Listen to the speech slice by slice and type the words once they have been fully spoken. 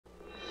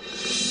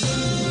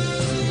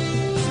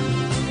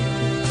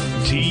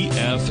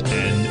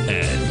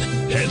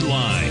TFNN.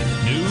 Headline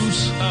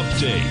News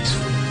Update.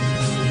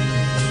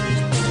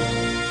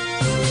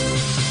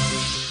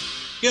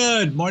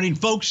 Good morning,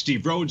 folks.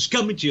 Steve Rhodes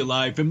coming to you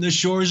live from the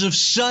shores of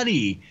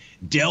sunny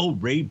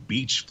Delray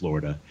Beach,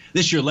 Florida.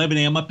 This is your 11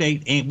 a.m.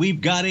 update, and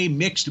we've got a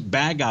mixed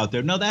bag out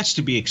there. Now, that's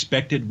to be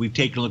expected. We've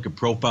taken a look at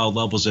profile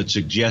levels that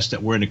suggest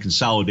that we're in a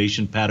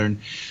consolidation pattern.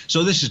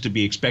 So this is to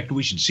be expected.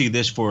 We should see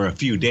this for a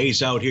few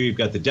days out here. You've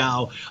got the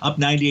Dow up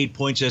 98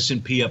 points,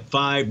 S&P up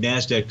 5,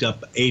 NASDAQ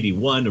up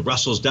 81, the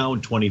Russell's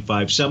down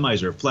 25.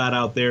 Semis are flat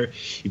out there.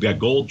 You've got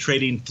gold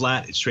trading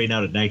flat. It's trading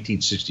out at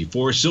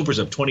 1964. Silver's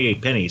up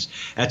 28 pennies.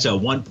 That's a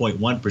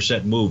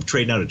 1.1% move,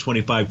 trading out at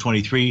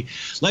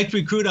 25.23. Light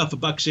sweet crude off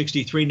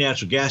 $1.63.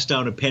 Natural gas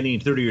down a penny,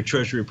 and 30-year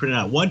Treasury printing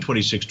out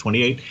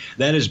 126.28.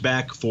 That is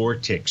back 4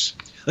 ticks.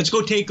 Let's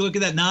go take a look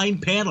at that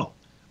 9-panel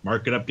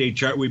market update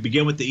chart. We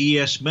begin with the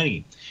ES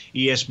Mini.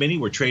 ES Mini,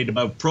 we're trading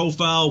above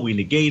profile. We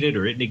negated,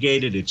 or it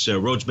negated, its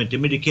Rhodes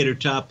Momentum Indicator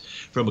top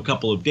from a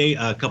couple of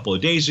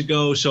days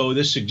ago. So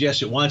this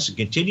suggests it wants to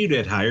continue to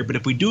head higher. But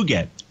if we do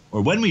get,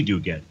 or when we do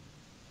get,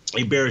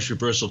 a bearish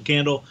reversal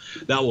candle,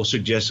 that will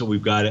suggest that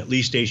we've got at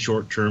least a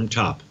short-term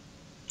top.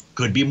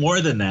 Could be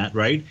more than that,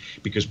 right?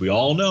 Because we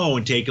all know,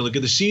 and take a look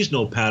at the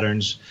seasonal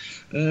patterns,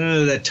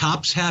 that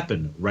tops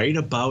happen right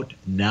about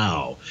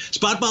now.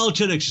 Spot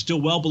volatility is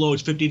still well below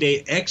its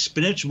 50-day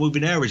exponential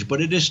moving average, but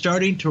it is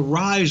starting to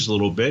rise a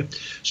little bit.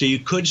 So you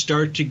could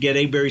start to get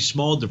a very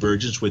small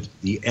divergence with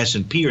the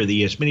S&P or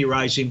the ES Mini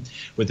rising,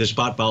 with the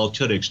spot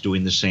volatility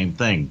doing the same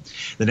thing.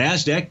 The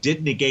NASDAQ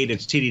did negate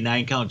its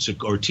TD9 count,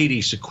 or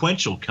TD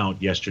sequential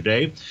count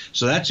yesterday,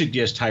 so that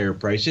suggests higher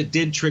price. It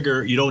did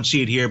trigger, you don't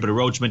see it here, but a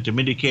Rhodes Momentum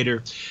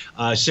Indicator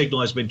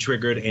signal has been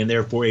triggered, and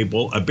therefore a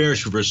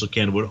bearish reversal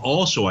candle would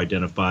also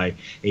identify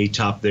a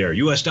top there.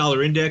 U.S.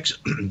 dollar index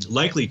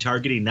likely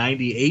targeting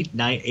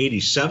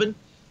 98.87.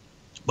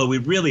 But we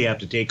really have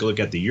to take a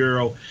look at the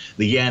euro,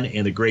 the yen,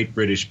 and the Great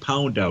British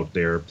Pound out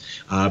there.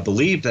 I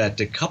believe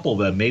that a couple of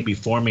them may be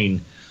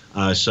forming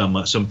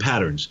some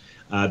patterns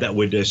that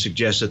would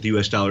suggest that the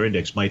U.S. dollar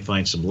index might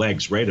find some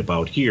legs right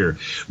about here.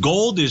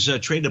 Gold is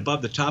trading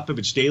above the top of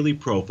its daily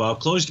profile,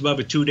 closed above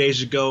it 2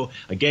 days ago,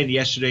 again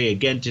yesterday,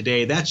 again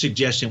today. That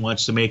suggestion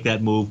wants to make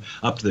that move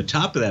up to the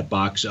top of that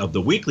box of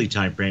the weekly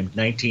time frame,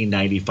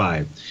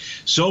 1995.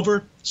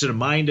 Silver, it's in a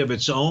mind of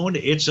its own.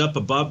 It's up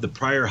above the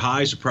prior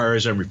highs. The prior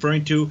highs I'm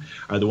referring to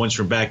are the ones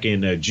from back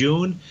in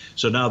June.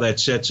 So now that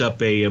sets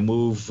up a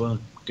move.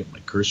 Get my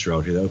cursor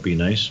out here. That would be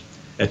nice.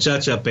 That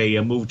sets up a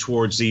move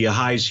towards the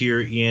highs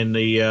here in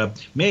the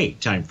May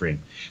timeframe,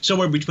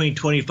 somewhere between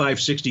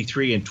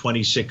 25.63 and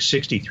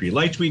 26.63.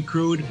 Light sweet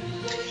crude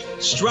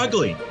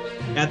struggling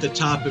at the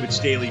top of its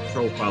daily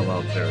profile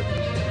out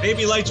there.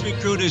 Maybe light sweet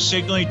crude is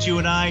signaling to you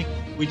and I,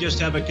 we just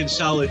have a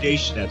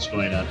consolidation that's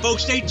going on.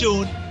 Folks, stay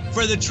tuned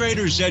for the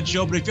Trader's Edge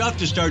Show. But if you have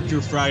to start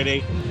your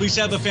Friday, please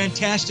have a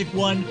fantastic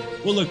one.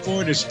 We'll look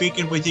forward to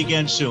speaking with you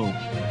again soon.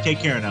 Take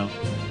care now.